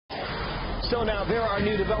So now there are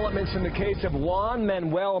new developments in the case of Juan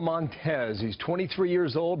Manuel Montez. He's 23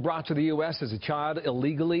 years old, brought to the U.S. as a child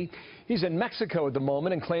illegally. He's in Mexico at the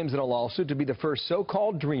moment and claims in a lawsuit to be the first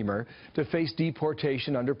so-called dreamer to face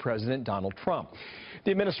deportation under President Donald Trump.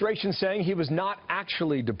 The administration saying he was not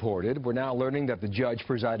actually deported. We're now learning that the judge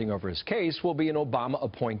presiding over his case will be an Obama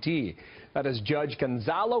appointee. That is Judge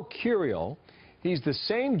Gonzalo Curiel. He's the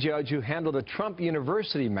same judge who handled the Trump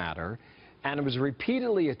University matter and was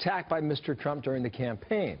repeatedly attacked by Mr. Trump during the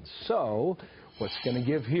campaign. So, what's going to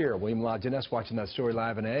give here? William Lajeunesse watching that story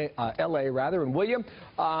live in L.A. And William,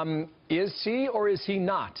 is he or is he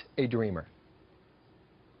not a dreamer?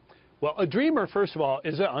 Well, a dreamer, first of all,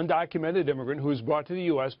 is an undocumented immigrant who was brought to the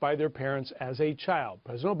U.S. by their parents as a child.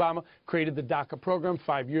 President Obama created the DACA program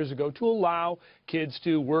 5 years ago to allow kids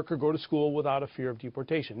to work or go to school without a fear of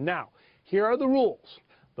deportation. Now, here are the rules.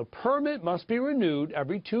 The permit must be renewed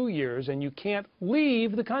every 2 years, and you can't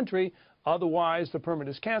leave the country. Otherwise, the permit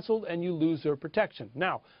is canceled, and you lose their protection.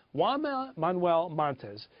 Now, Juan Manuel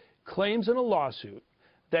Montez claims in a lawsuit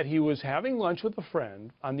that he was having lunch with a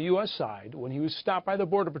friend on the U.S. side when he was stopped by the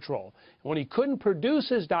Border Patrol. When he couldn't produce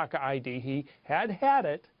his DACA ID, he had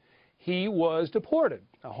it, he was deported.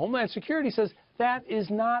 Now, Homeland Security says that is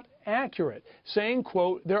not accurate, saying,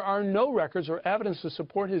 quote, there are no records or evidence to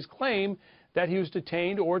support his claim that he was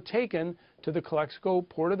detained or taken to the Calexico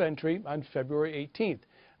port of entry on February 18th.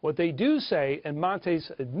 What they do say, and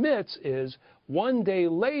Montez admits, is one day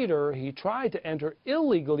later he tried to enter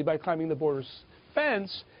illegally by climbing the border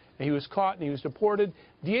fence, and he was caught and he was deported.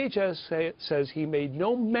 DHS says he made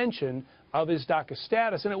no mention of his DACA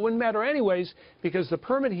status, and it wouldn't matter anyways because the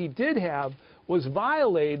permit he did have was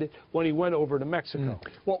violated when he went over to Mexico.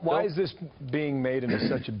 Well, why is this being made into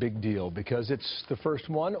such a big deal? Because it's the first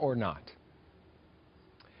one or not?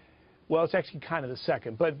 Well, it's actually kind of the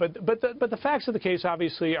second, but the facts of the case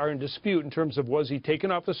obviously are in dispute in terms of was he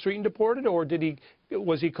taken off the street and deported, or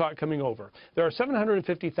was he caught coming over? There are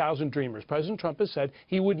 750,000 dreamers. President Trump has said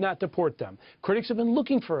he would not deport them. Critics have been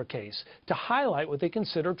looking for a case to highlight what they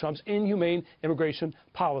consider Trump's inhumane immigration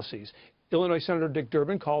policies. Illinois Senator Dick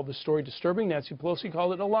Durbin called the story disturbing. Nancy Pelosi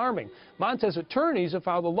called it alarming. Montez attorneys have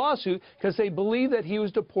filed a lawsuit because they believe that he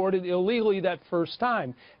was deported illegally that first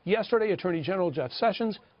time. Yesterday, Attorney General Jeff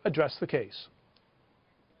Sessions addressed the case.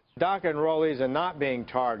 DACA enrollees are not being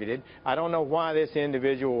targeted. I don't know why this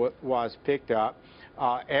individual was picked up.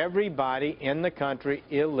 Everybody in the country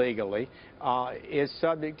illegally is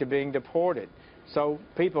subject to being deported. So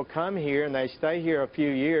people come here and they stay here a few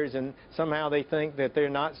years and somehow they think that they're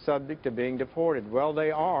not subject to being deported. Well,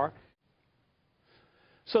 they are.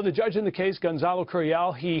 So the judge in the case, Gonzalo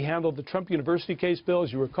Curiel, he handled the Trump University case, Bill.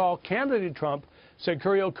 As you recall, candidate Trump said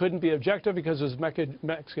Curiel couldn't be objective because of his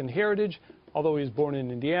Mexican heritage, although he was born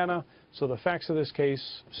in Indiana. So the facts of this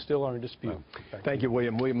case still are in dispute. Thank you,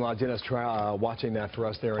 William. William Lajeunesse watching that for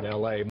us there in L.A.